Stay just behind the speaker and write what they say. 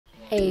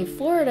A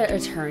Florida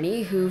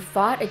attorney who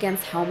fought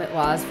against helmet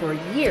laws for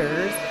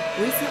years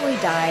recently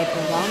died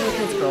along with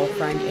his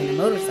girlfriend in a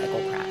motorcycle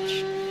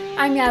crash.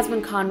 I'm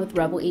Yasmin Khan with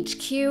Rebel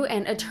HQ,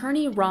 and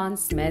attorney Ron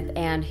Smith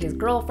and his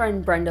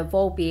girlfriend Brenda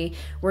Volpe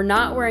were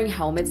not wearing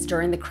helmets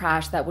during the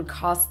crash that would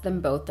cost them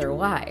both their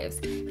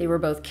lives. They were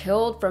both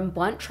killed from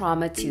blunt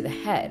trauma to the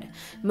head.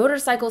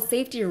 Motorcycle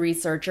safety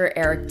researcher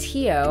Eric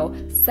Teo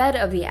said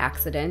of the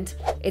accident,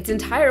 "It's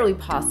entirely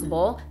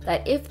possible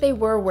that if they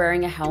were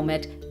wearing a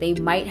helmet, they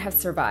might have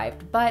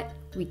survived, but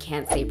we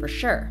can't say for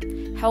sure.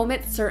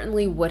 Helmets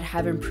certainly would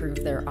have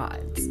improved their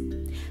odds."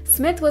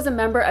 Smith was a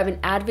member of an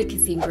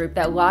advocacy group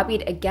that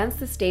lobbied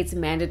against the state's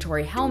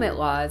mandatory helmet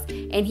laws,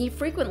 and he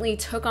frequently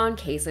took on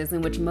cases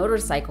in which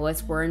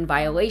motorcyclists were in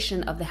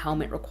violation of the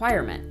helmet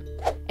requirement.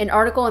 An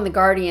article in The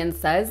Guardian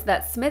says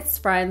that Smith's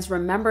friends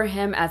remember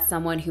him as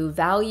someone who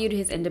valued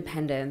his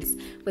independence,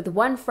 with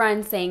one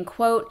friend saying,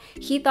 quote,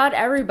 "He thought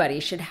everybody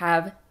should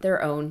have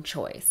their own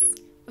choice."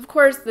 Of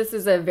course, this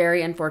is a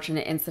very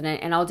unfortunate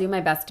incident, and I'll do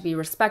my best to be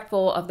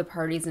respectful of the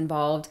parties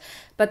involved.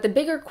 But the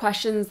bigger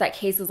questions that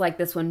cases like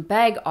this one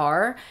beg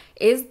are,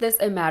 is this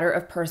a matter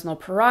of personal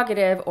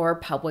prerogative or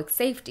public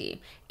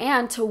safety?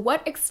 And to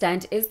what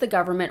extent is the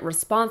government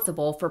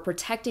responsible for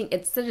protecting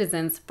its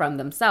citizens from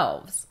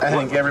themselves? I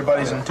think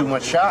everybody's in too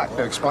much shock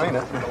to explain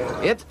it.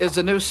 It is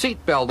a new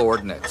seatbelt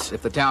ordinance.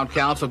 If the town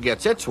council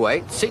gets its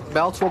way,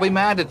 seatbelts will be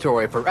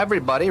mandatory for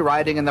everybody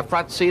riding in the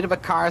front seat of a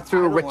car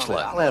through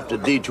Richland. I'll have to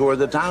detour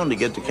the town to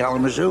get to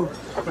Kalamazoo.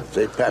 If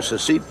they pass a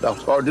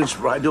seatbelt ordinance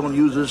where I don't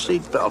use a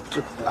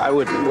seatbelt. I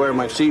wouldn't wear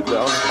my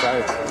seatbelt.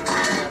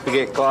 If I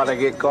get caught, I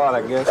get caught,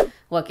 I guess.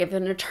 Look, if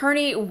an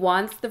attorney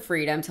wants the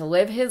freedom to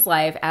live his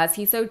life as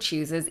he so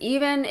chooses,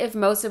 even if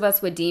most of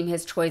us would deem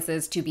his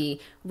choices to be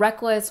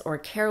reckless or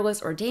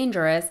careless or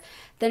dangerous,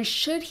 then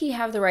should he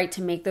have the right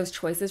to make those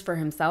choices for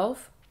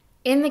himself?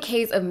 In the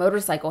case of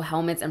motorcycle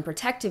helmets and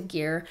protective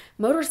gear,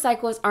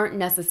 motorcyclists aren't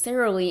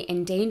necessarily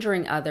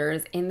endangering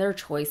others in their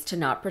choice to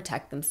not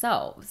protect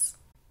themselves.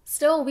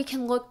 Still, we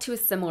can look to a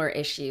similar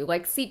issue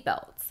like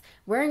seatbelts.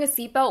 Wearing a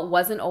seatbelt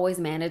wasn't always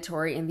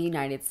mandatory in the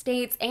United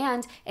States,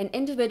 and an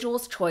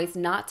individual's choice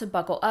not to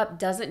buckle up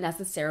doesn't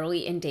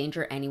necessarily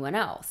endanger anyone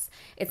else.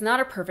 It's not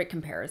a perfect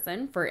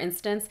comparison. For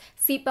instance,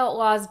 seatbelt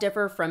laws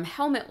differ from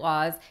helmet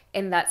laws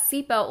in that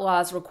seatbelt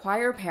laws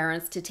require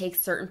parents to take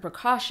certain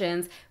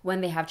precautions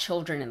when they have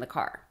children in the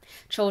car.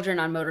 Children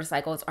on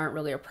motorcycles aren't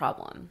really a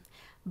problem.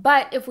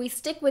 But if we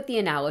stick with the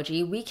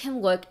analogy, we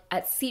can look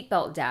at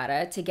seatbelt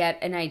data to get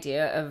an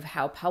idea of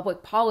how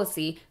public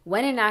policy,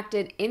 when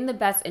enacted in the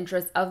best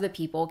interest of the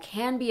people,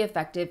 can be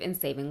effective in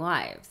saving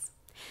lives.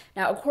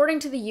 Now,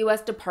 according to the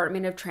U.S.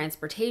 Department of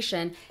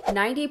Transportation,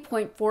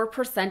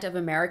 90.4% of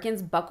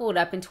Americans buckled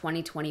up in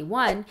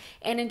 2021,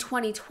 and in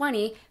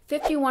 2020,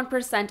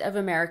 51% of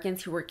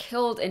Americans who were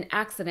killed in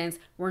accidents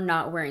were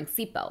not wearing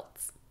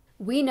seatbelts.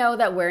 We know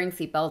that wearing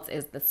seatbelts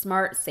is the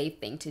smart, safe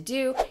thing to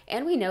do,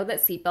 and we know that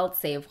seatbelts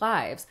save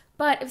lives.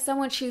 But if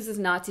someone chooses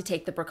not to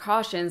take the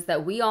precautions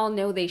that we all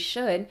know they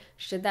should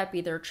that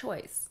be their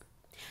choice?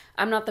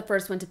 I'm not the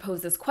first one to pose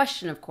this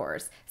question, of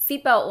course.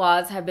 Seatbelt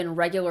laws have been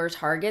regular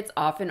targets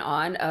off and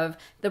on of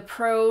the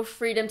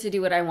pro-freedom to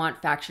do what I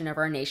want faction of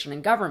our nation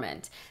and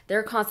government.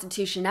 Their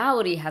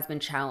constitutionality has been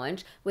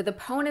challenged, with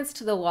opponents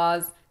to the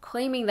laws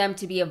claiming them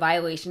to be a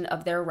violation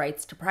of their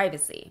rights to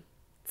privacy.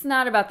 It's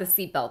not about the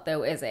seatbelt,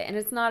 though, is it? And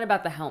it's not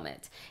about the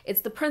helmet.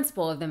 It's the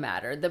principle of the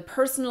matter, the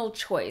personal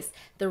choice,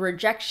 the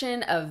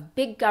rejection of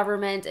big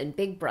government and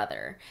big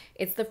brother.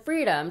 It's the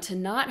freedom to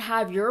not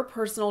have your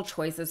personal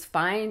choices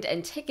fined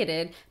and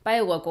ticketed by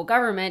a local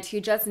government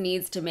who just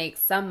needs to make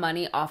some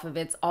money off of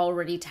its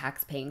already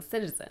tax-paying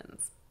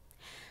citizens.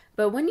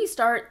 But when you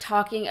start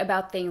talking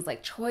about things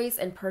like choice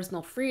and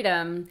personal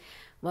freedom,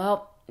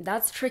 well,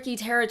 that's tricky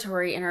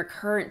territory in our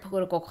current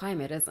political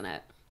climate, isn't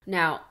it?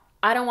 Now,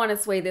 I don't want to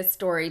sway this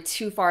story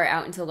too far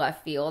out into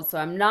left field, so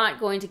I'm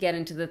not going to get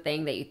into the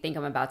thing that you think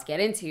I'm about to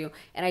get into,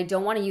 and I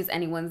don't want to use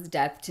anyone's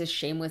death to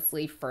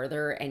shamelessly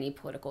further any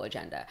political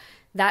agenda.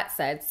 That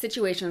said,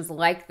 situations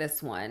like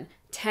this one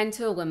tend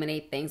to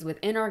eliminate things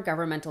within our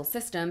governmental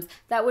systems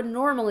that would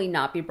normally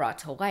not be brought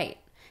to light.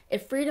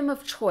 If freedom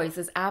of choice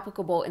is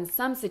applicable in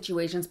some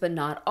situations but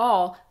not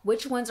all,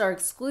 which ones are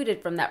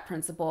excluded from that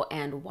principle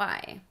and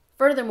why?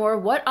 Furthermore,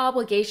 what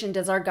obligation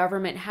does our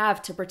government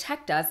have to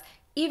protect us,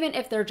 even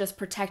if they're just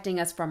protecting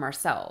us from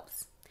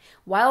ourselves?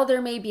 While there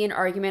may be an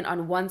argument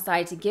on one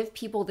side to give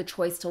people the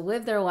choice to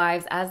live their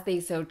lives as they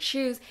so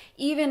choose,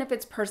 even if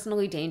it's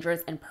personally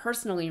dangerous and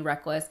personally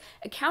reckless,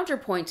 a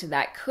counterpoint to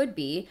that could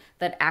be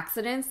that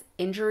accidents,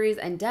 injuries,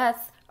 and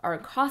deaths are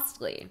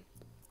costly.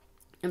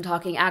 I'm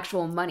talking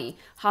actual money.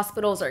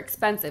 Hospitals are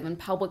expensive and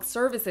public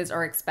services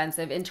are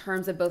expensive in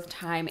terms of both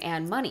time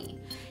and money.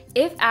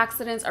 If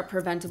accidents are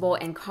preventable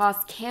and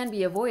costs can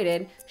be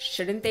avoided,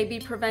 shouldn't they be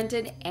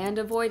prevented and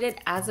avoided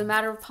as a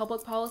matter of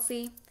public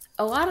policy?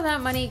 A lot of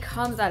that money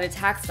comes out of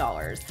tax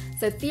dollars,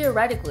 so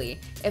theoretically,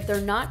 if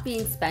they're not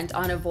being spent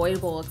on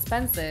avoidable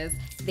expenses,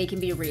 they can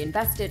be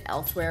reinvested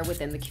elsewhere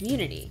within the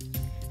community.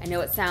 I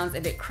know it sounds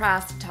a bit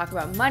crass to talk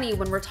about money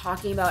when we're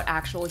talking about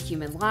actual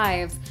human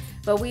lives,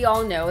 but we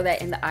all know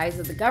that in the eyes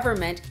of the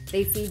government,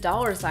 they see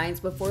dollar signs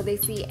before they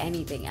see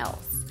anything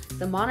else.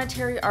 The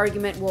monetary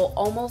argument will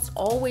almost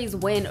always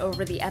win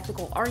over the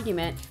ethical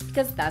argument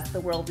because that's the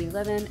world we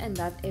live in and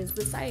that is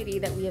the society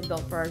that we have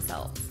built for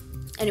ourselves.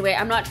 Anyway,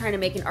 I'm not trying to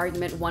make an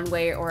argument one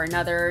way or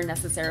another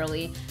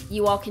necessarily.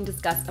 You all can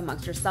discuss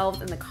amongst yourselves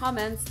in the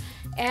comments.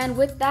 And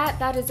with that,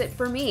 that is it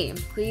for me.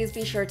 Please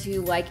be sure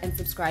to like and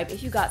subscribe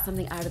if you got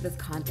something out of this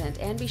content,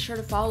 and be sure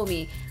to follow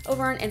me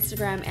over on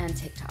Instagram and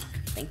TikTok.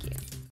 Thank you.